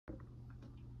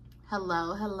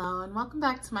Hello, and welcome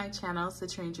back to my channel,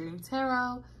 Citrine Dream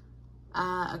Tarot.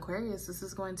 Aquarius, this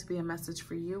is going to be a message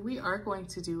for you. We are going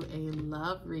to do a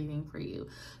love reading for you.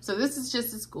 So this is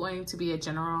it's going to be a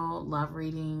general love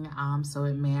reading. So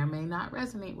it may or may not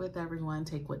resonate with everyone.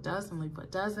 Take what does and leave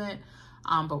what doesn't.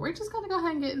 But we're just going to go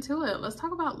ahead and get into it. Let's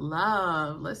talk about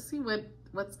love. Let's see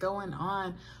what's going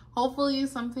on. Hopefully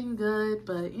something good,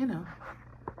 but you know,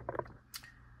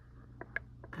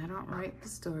 I don't write the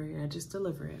story, I just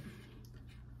deliver it.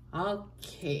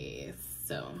 Okay,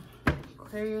 so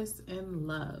Aquarius in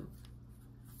love.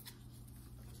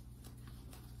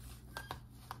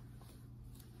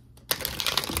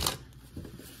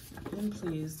 And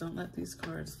please don't let these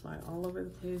cards fly all over the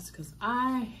place because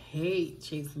I hate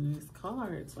chasing these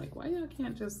cards. Like, why y'all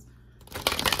can't just...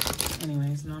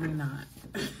 Anyways, no, me not.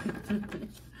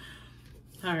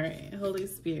 All right, Holy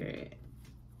Spirit,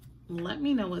 let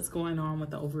me know what's going on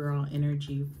with the overall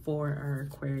energy for our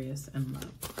Aquarius in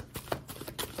love.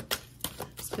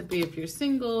 This could be if you're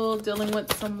single, dealing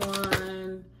with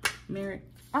someone, married.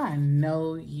 I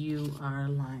know you are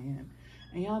lying.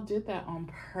 And y'all did that on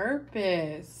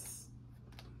purpose.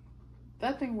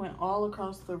 That thing went all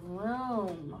across the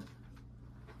room.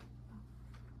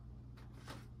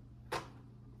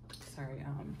 Sorry,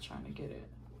 I'm trying to get it.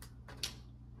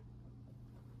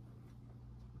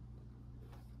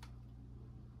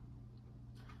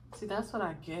 See, that's what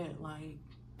I get. Like,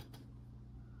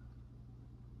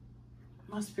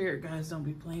 my spirit guys don't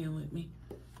be playing with me.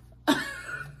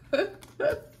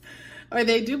 Or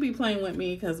they do be playing with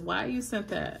me because why you sent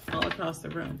that all across the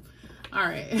room? All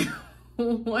right.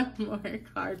 One more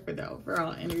card for the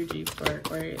overall energy for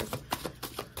Aquarius.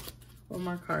 One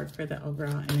more card for the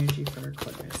overall energy for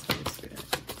Aquarius. Holy Spirit.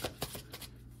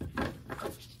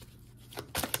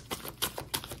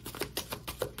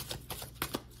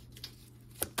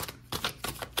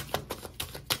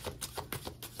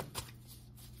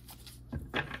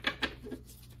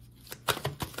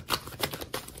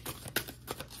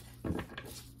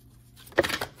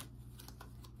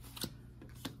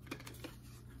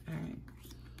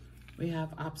 We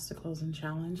have obstacles and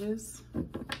challenges. All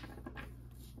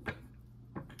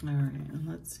right, and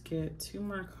let's get two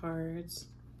more cards.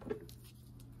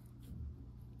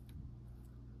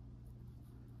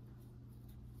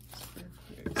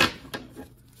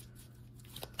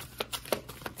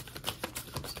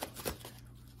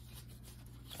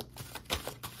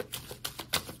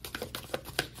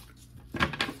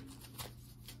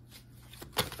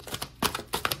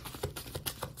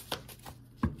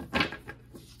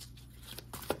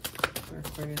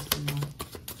 Aquarius in love.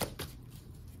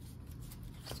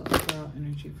 So overall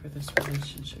energy for this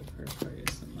relationship for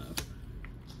Aquarius in love.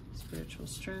 Spiritual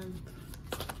strength.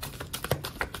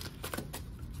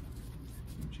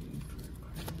 Energy for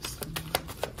Aquarius in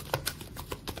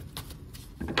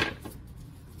love.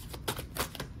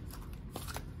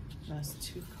 Last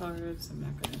two cards. I'm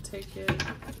not going to take it.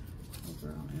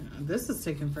 Overall, this is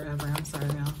taking forever. I'm sorry,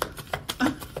 y'all.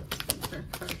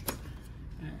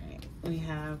 We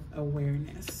have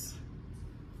awareness.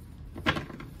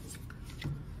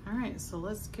 All right, so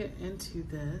let's get into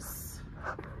this.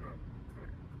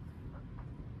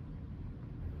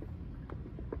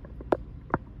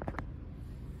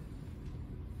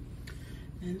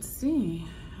 And see.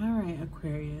 All right,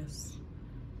 Aquarius.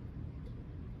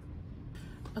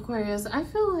 Aquarius, I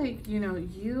feel like, you know,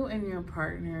 you and your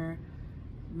partner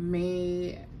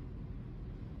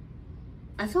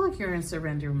I feel like you're in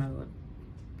surrender mode.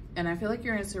 And I feel like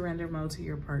you're in surrender mode to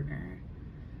your partner.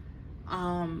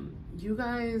 You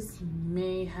guys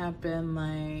may have been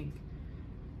like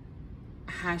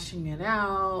hashing it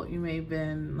out. You may have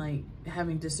been like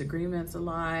having disagreements a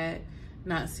lot,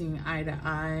 not seeing eye to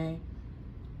eye.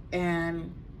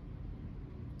 And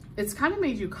it's kind of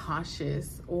made you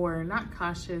cautious, or not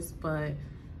cautious, but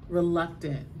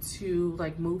reluctant to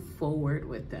like move forward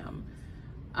with them.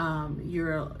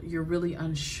 You're really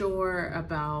unsure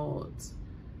about,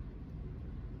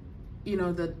 you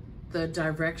know, the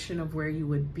direction of where you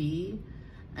would be.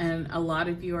 And a lot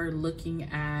of you are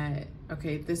looking at,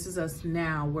 okay, this is us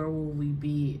now, where will we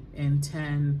be in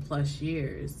 10 plus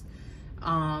years?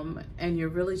 And you're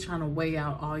really trying to weigh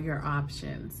out all your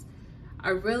options. But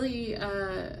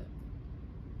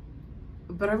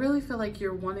I really feel like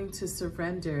you're wanting to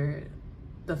surrender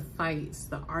the fights,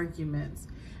 the arguments,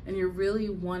 and you're really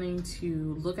wanting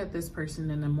to look at this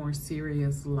person in a more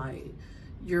serious light.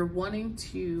 You're wanting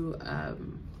to,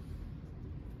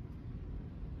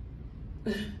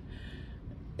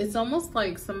 it's almost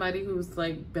like somebody who's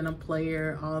like been a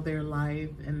player all their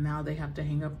life and now they have to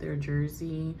hang up their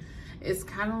jersey. It's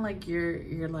kind of like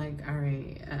you're like, all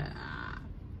right,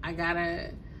 I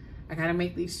gotta I gotta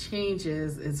make these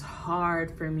changes. It's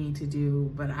hard for me to do,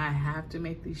 but I have to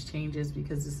make these changes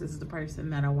because this is the person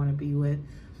that I want to be with.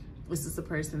 This is the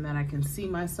person that I can see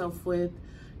myself with.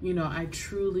 You know, I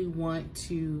truly want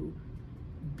to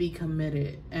be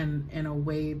committed and in a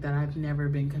way that I've never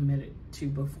been committed to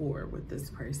before with this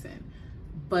person.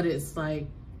 But it's like,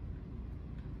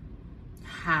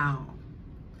 how?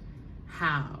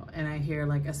 And I hear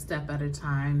like a step at a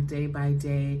time, day by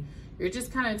day. You're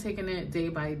just kind of taking it day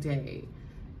by day.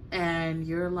 And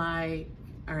you're like,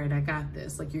 all right, I got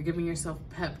this. Like, you're giving yourself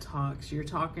pep talks. You're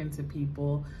talking to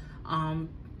people. And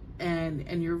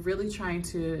you're really trying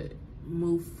to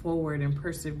move forward and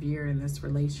persevere in this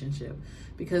relationship,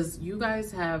 because you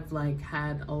guys have like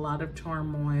had a lot of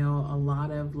turmoil, a lot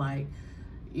of like,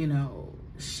 you know,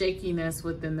 shakiness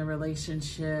within the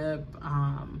relationship,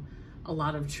 a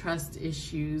lot of trust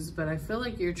issues. But I feel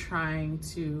like you're trying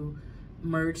to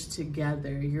merge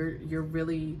together. You're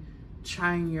really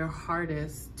trying your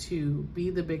hardest to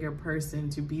be the bigger person,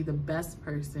 to be the best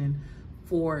person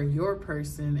for your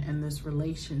person and this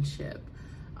relationship.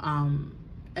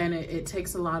 And it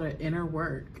takes a lot of inner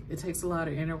work. It takes a lot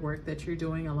of inner work that you're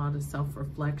doing, a lot of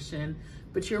self-reflection,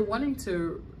 but you're wanting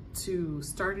to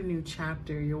start a new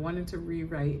chapter. You're wanting to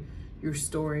rewrite your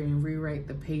story and rewrite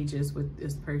the pages with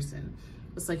this person.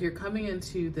 It's like you're coming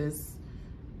into this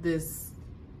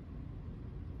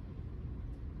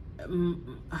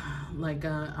like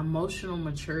emotional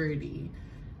maturity,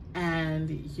 and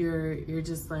you're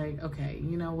just like, okay,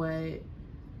 you know what?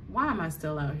 Why am I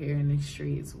still out here in the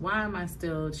streets? Why am I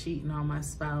still cheating on my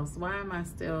spouse? Why am I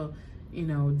still, you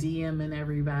know, DMing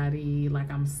everybody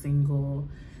like I'm single?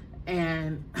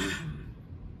 And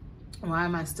why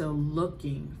am I still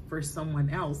looking for someone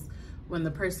else when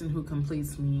the person who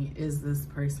completes me is this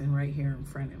person right here in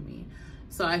front of me?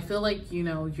 So I feel like, you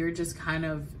know, you're just kind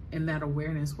of in that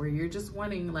awareness where you're just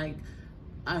wanting like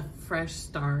a fresh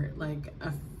start, like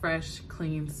a fresh,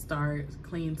 clean start,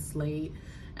 clean slate.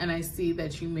 And I see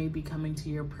that you may be coming to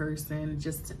your person,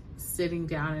 just sitting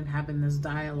down and having this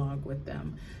dialogue with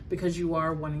them, because you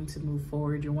are wanting to move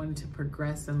forward. You're wanting to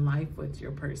progress in life with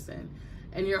your person.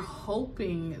 And you're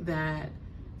hoping that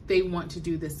they want to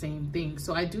do the same thing.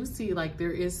 So I do see like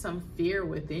there is some fear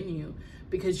within you,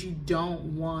 because you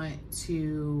don't want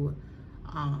to,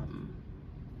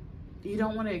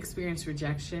 experience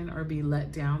rejection or be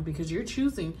let down, because you're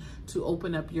choosing to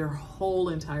open up your whole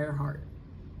entire heart.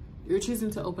 You're choosing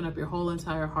to open up your whole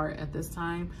entire heart at this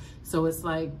time. So it's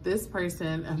like, this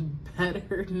person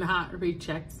better not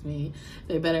reject me.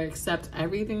 They better accept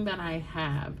everything that I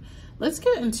have. Let's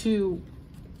get into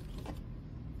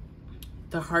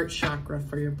the heart chakra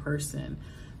for your person.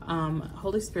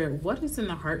 Holy Spirit, what is in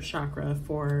the heart chakra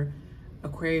for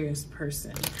Aquarius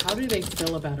person? How do they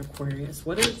feel about Aquarius?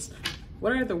 What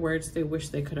are the words they wish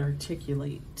they could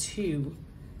articulate to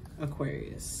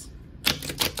Aquarius?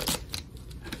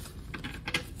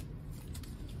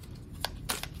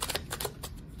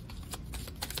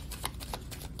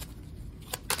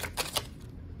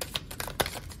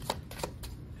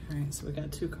 All right, so we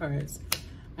got two cards.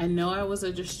 I know I was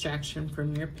a distraction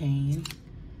from your pain.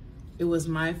 It was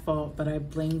my fault, but I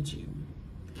blamed you.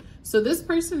 So this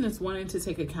person is wanting to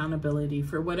take accountability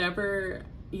for whatever,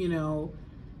 you know,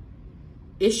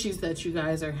 issues that you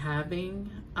guys are having.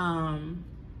 And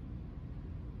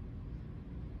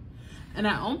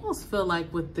I almost feel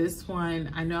like with this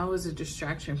one, I know I was a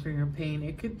distraction from your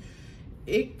pain.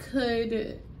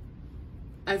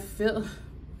 I feel,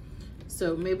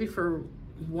 so maybe for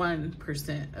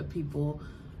 1% of people,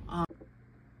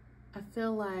 I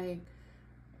feel like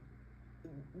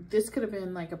this could have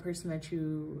been like a person that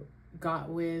you got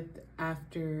with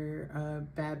after a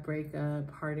bad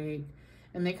breakup, heartache,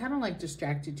 and they kind of like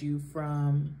distracted you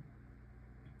from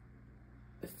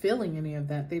feeling any of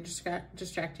that. They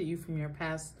distracted you from your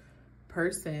past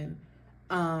person,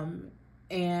 and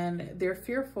they're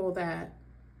fearful that,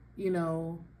 you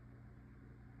know,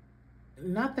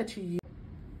 not that you,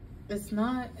 it's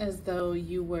not as though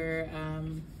you were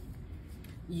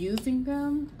using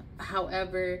them.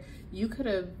 However, you could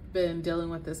have been dealing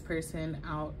with this person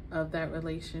out of that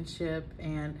relationship,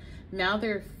 and now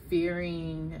they're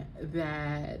fearing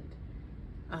that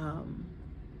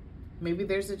maybe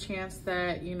there's a chance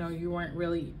that, you know, you weren't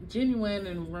really genuine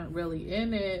and weren't really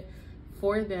in it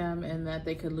for them, and that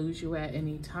they could lose you at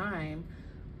any time.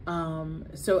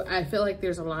 So I feel like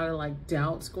there's a lot of like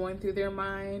doubts going through their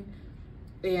mind,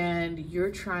 and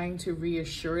you're trying to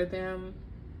reassure them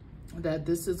that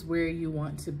this is where you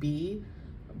want to be.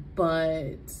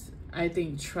 But I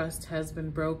think trust has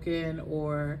been broken,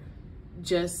 or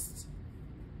just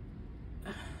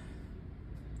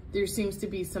there seems to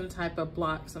be some type of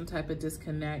block, some type of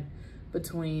disconnect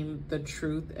between the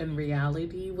truth and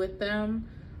reality with them.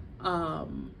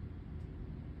 And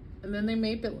then they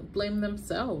may blame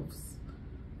themselves.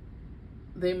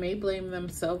 They may blame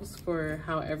themselves for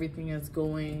how everything is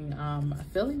going,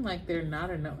 feeling like they're not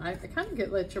enough. I kind of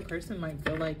get like your person might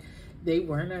feel like they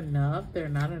weren't enough. They're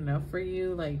not enough for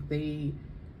you. Like they,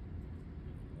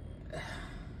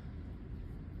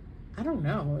 I don't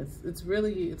know. It's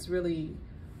really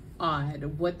odd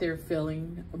what they're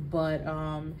feeling. But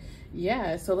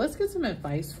yeah, so let's get some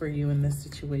advice for you in this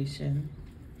situation.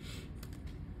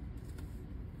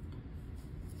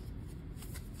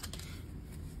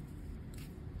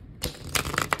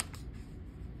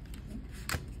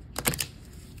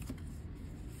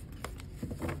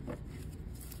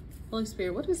 Holy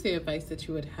Spirit, what is the advice that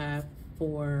you would have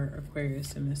for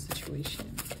Aquarius in this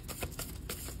situation?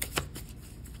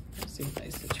 What's the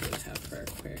advice that you would have for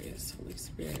Aquarius, Holy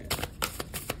Spirit?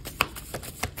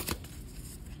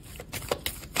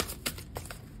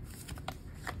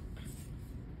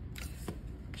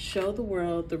 Show the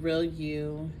world the real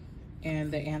you,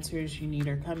 and the answers you need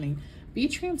are coming. Be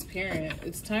transparent.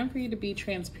 It's time for you to be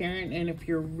transparent. And if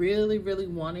you're really, really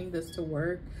wanting this to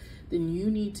work, then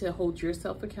you need to hold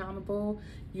yourself accountable.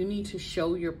 You need to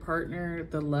show your partner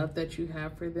the love that you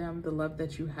have for them, the love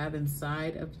that you have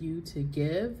inside of you to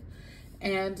give,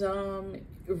 and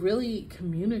really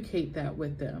communicate that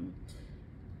with them.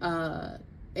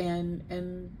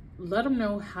 And let them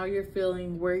know how you're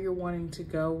feeling, where you're wanting to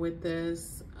go with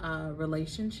this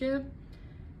relationship.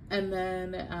 And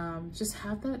then just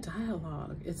have that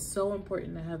dialogue. It's so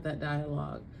important to have that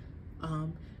dialogue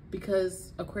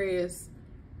because Aquarius,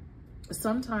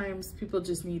 sometimes people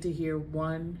just need to hear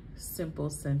one simple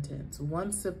sentence,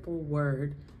 one simple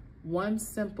word, one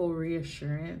simple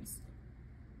reassurance,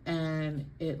 and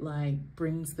it like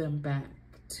brings them back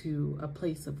to a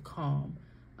place of calm,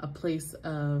 a place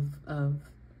of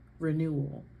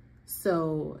renewal.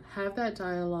 So have that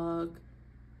dialogue,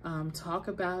 talk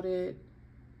about it,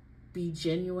 be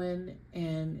genuine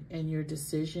in your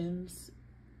decisions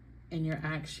and your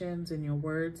actions and your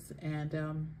words.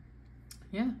 And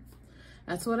yeah.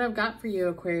 That's what I've got for you,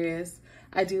 Aquarius.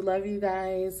 I do love you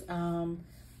guys. I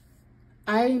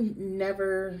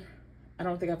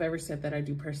don't think I've ever said that I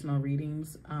do personal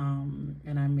readings,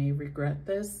 and I may regret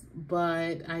this,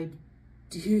 but I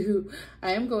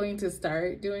am going to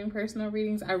start doing personal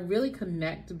readings. I really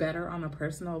connect better on a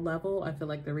personal level. I feel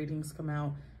like the readings come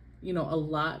out, you know, a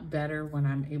lot better when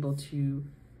I'm able to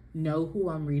know who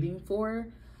I'm reading for.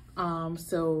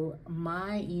 So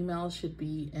my email should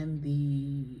be in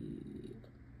the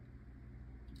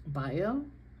bio.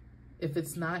 If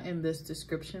it's not in this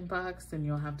description box, then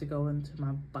you'll have to go into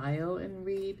my bio and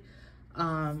read.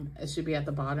 It should be at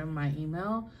the bottom, my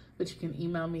email, but you can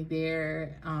email me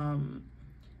there.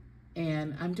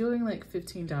 And I'm doing like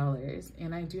 $15,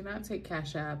 and I do not take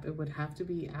Cash App. It would have to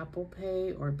be Apple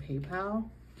Pay or PayPal.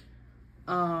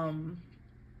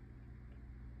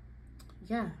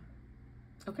 Yeah.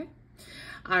 Okay.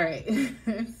 All right.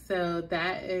 So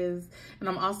that is, and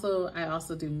I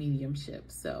also do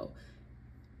mediumship. So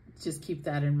just keep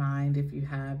that in mind if you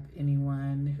have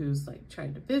anyone who's like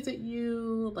trying to visit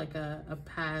you, like a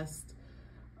past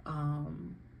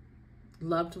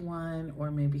loved one,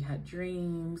 or maybe had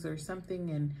dreams or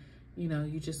something, and you know,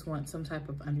 you just want some type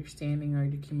of understanding or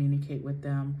to communicate with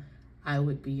them, I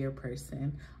would be your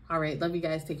person. All right. Love you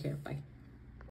guys. Take care. Bye.